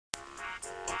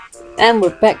And we're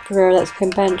back for Let's Play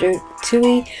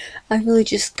Banjo-Tooie. I really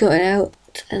just got it out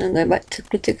and I'm going back to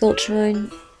Critical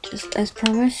Shrine, just as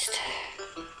promised.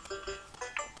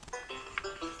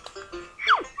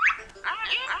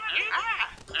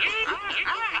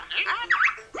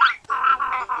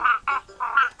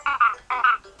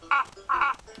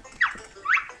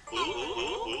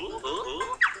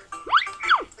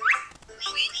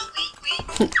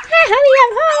 Honey,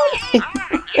 I'm home!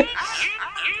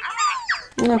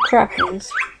 No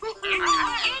crackers.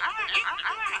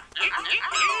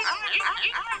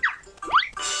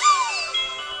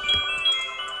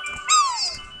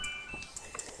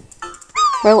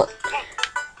 Well,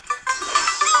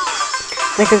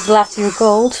 because the last year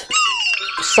gold.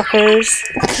 Suckers.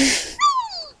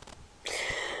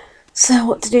 So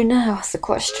what to do now is the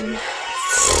question.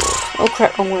 Oh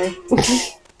crap, wrong way.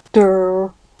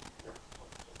 Durr.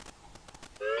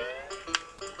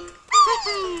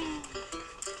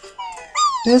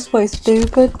 This way,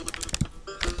 stupid.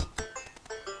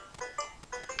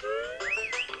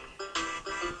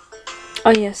 Oh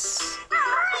yes.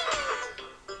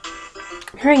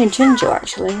 I'm hearing a ginger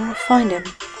actually. I'll find him.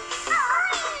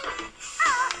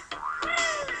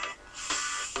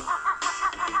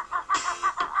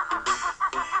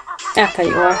 Ah, there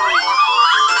you are.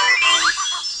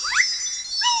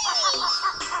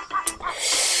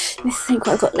 Let me think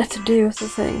what I've got left to do with the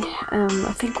thing.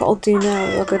 I think what I'll do now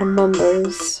is I'll go to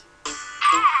Mumbo's.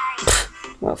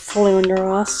 About falling on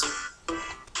your ass.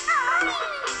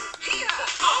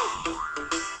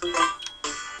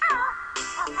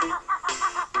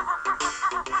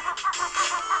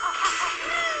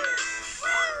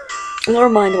 Another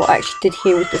reminder what I actually did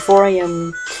here was before I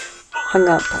hung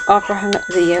up. After I hung up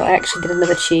the video, I actually did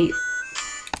another cheat.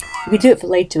 You can do it for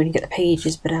later when you get the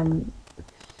pages, but I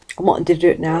wanted to do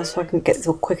it now so I can get this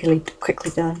all quickly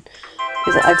done.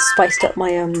 Because I've spiced up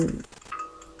my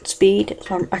speed,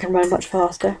 so I can run much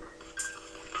faster.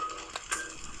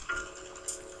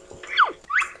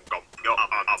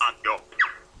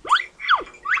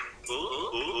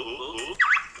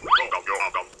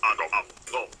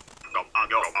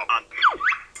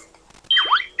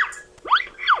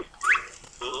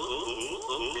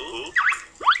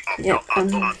 Yeah,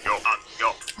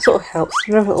 sort of helps.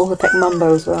 I don't know if it will affect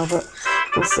Mumbo as well, but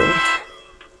we'll see.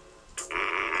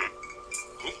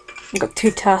 I've got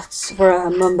 2 tasks for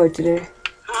Mumbo to do.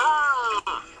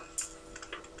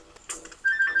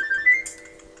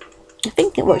 I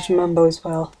think it works for Mumbo as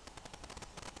well.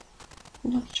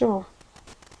 I'm not sure.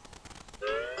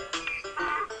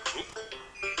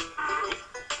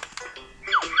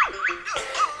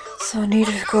 So I need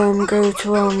to go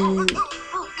to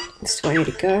this is where I need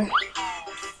to go.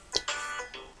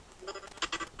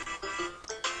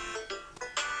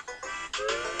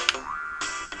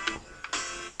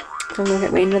 I'm gonna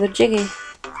get me another jiggy.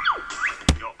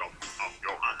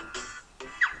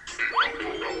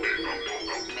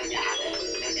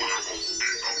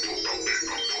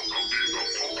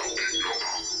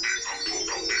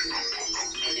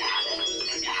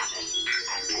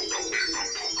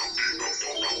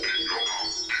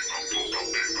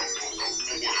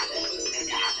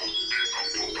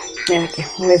 There we go.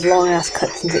 One of those long ass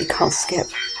cutscenes that you can't skip.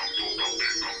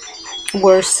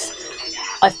 Worse,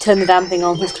 I've turned the damn thing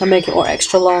on, it's gonna make it more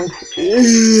extra long.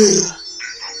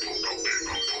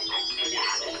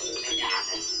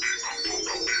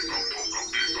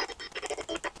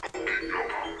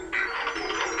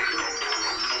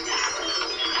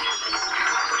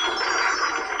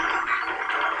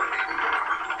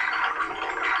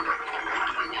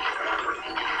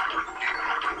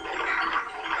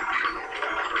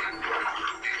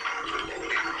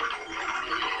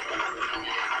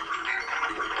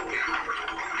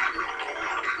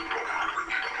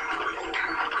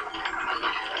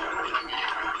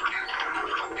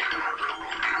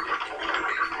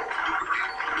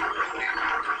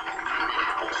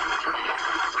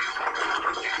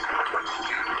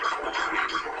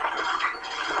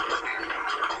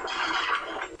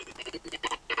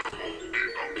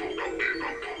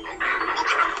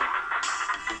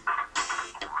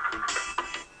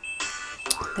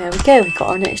 There we go, we got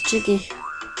our next jiggy.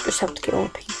 Just have to get all the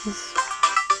pieces.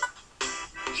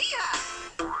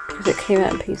 Because it came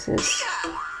out in pieces.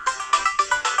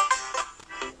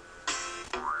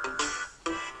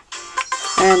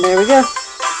 And there we go.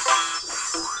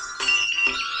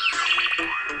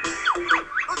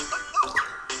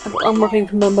 I've got one more thing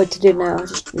for Mumbo to do now, I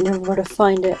just know where to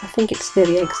find it. I think it's near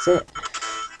the exit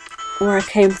where I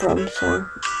came from, so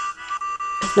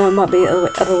if not, it might be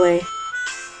the other way.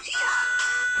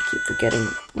 I keep forgetting.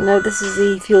 No, this is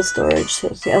the fuel storage, so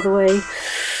it's the other way.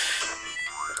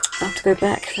 I'll have to go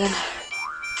back then.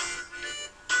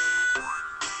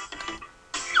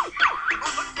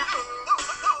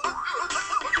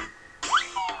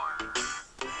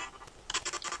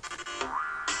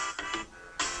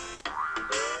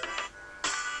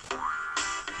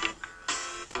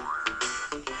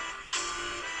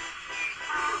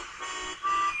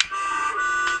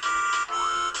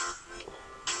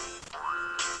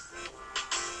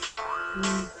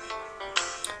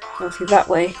 Go through that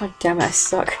way. God damn it, I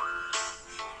suck.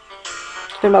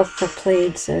 It's been a while since I've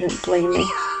played, so don't blame me.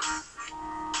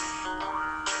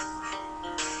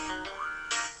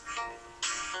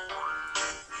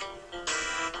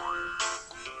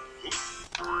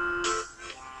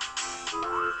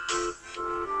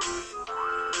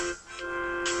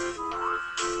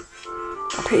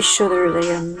 I'm pretty sure there is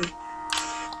a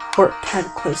work pad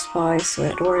close by, so I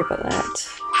don't have to worry about that.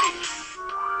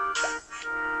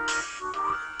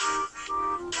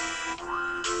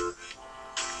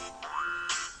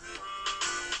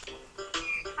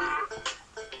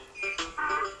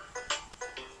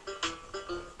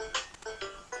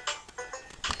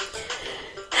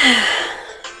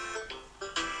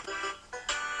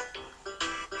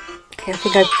 Okay, I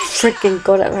think I freaking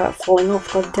got it without falling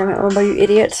off. God damn it, Mumbo, you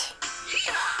idiot.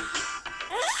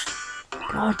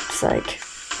 God's sake.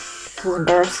 This is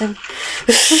embarrassing.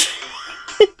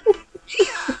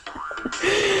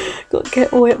 Got to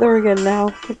get all the way up there again now.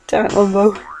 God damn it,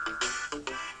 Mumbo.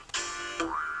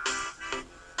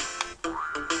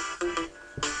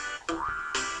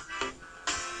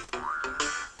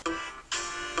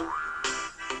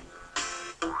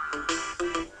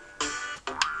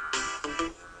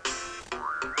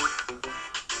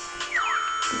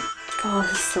 God,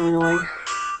 this is so annoying.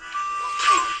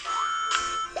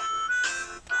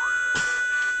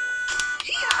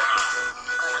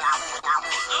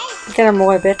 Get him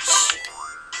away, bitch.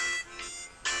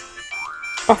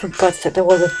 Oh, for God's sake, there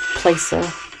was a place,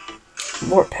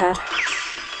 warp pad.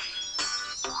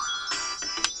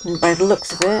 And by the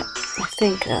looks of it, I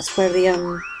think that's where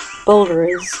the boulder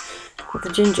is, where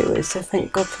the ginger is, so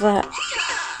thank God for that.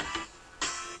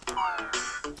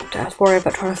 Don't have to worry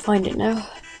about trying to find it now.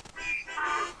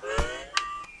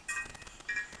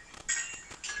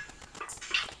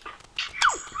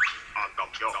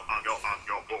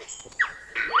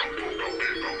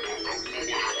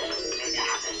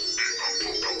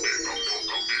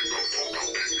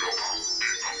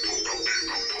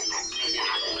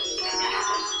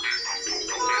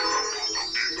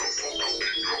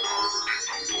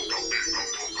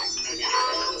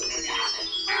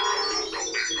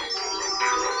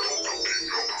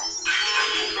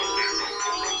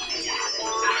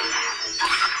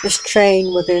 This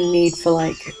train we're going to need for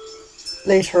like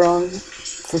later on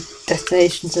for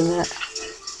destinations and that.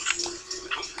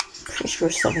 Pretty sure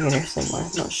there's something in here somewhere,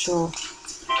 I'm not sure.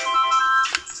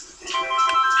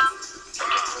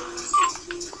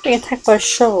 Being attacked by a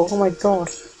shovel, oh my god.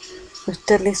 Most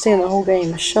deadly thing in the whole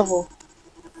game, a shovel.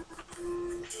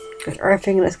 Because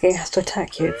everything in this game has to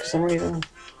attack you for some reason.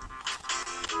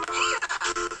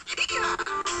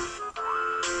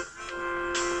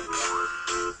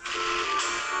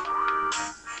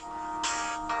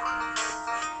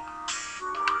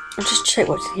 I'll just check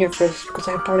what's in here first, because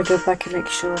I can probably go back and make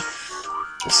sure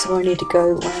it's where I need to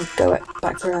go when I go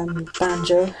back for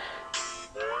Banjo.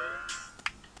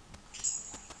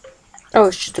 Oh,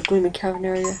 it's just the gloomy cavern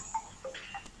area.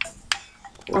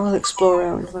 I'll explore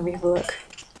around, let me have a look.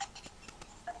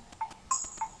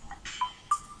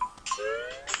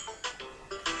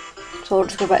 So I'll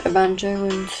just go back to Banjo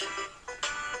and...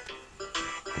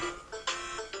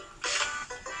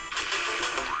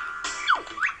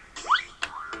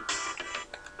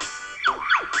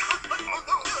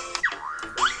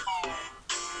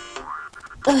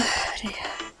 oh dear.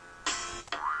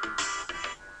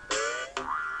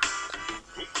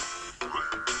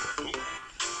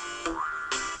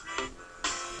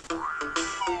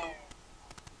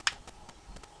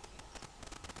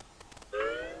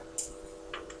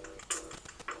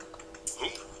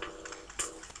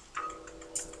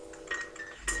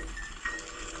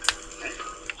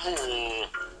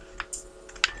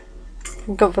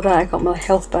 Thank God for that, I got my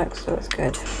health back, so it's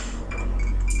good.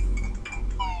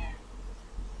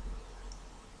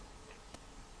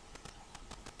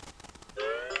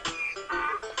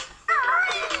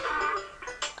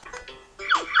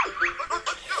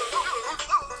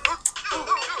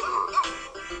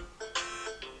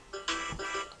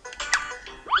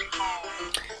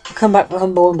 I'll come back with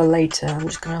Mumbo-Jumbo later, I'm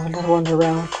just going to have another wander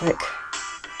around quick.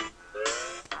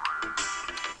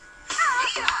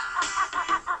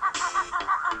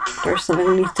 There's something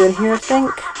I need to do in here, I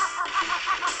think.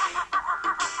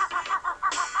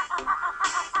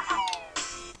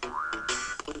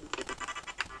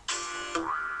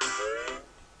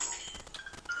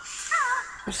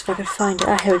 if I could find it.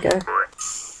 Ah, here we go.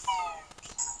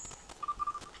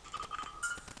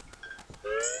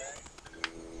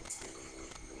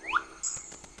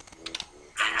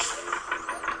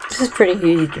 This is pretty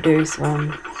easy to do, so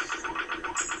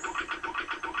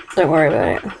don't worry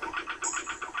about it.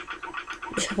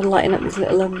 Just have to lighten up these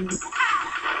little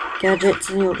gadgets,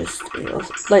 and you'll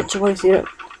light your way so you don't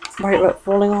worry about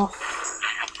falling off.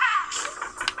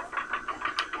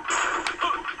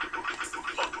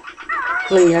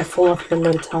 Believe me, I've fallen off here a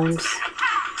load of times.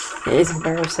 It is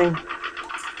embarrassing.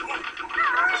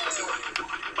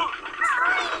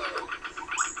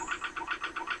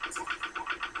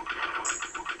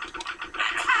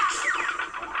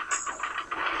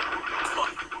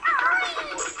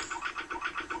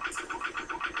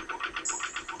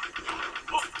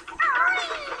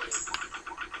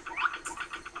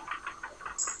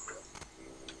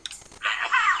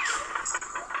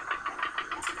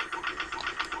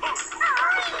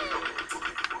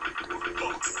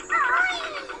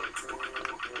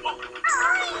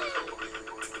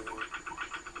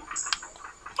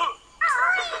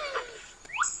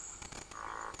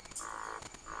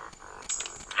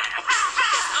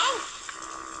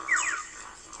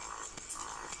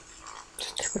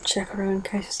 We'll check around in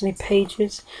case there's any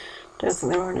pages. Don't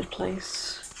think there are in this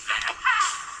place.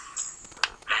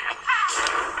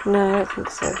 No, I don't think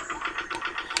so.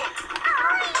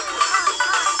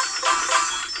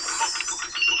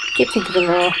 Keep thinking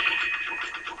there are.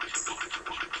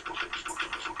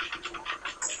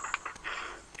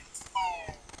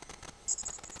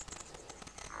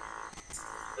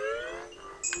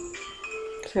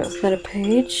 So that's not a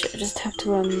page. I just have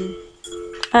to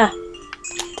ah,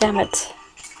 damn it.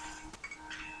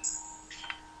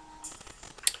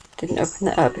 Didn't open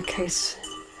that up in case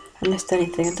I missed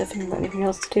anything. I definitely got anything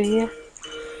else to do here.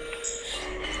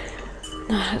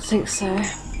 No, I don't think so.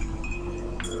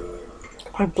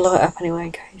 I'll probably blow it up anyway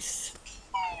in case.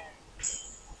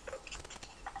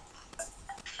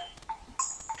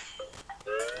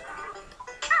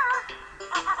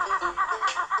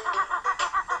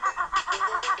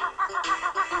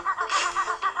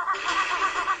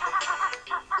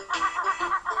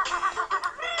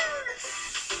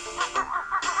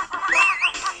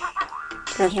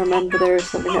 I have to remember there is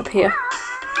something up here.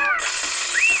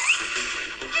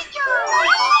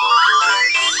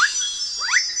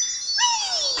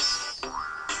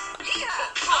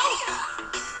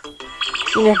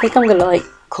 Yeah, I think I'm gonna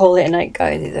call it a night,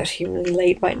 guys. It's actually really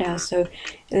late right now, so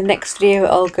in the next video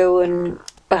I'll go and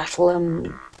battle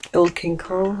old King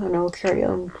Cole, and I'll carry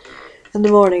on in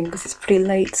the morning because it's pretty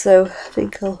late, so I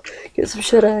think I'll get some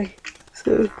shut eye.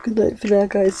 So good night for now,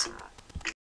 guys.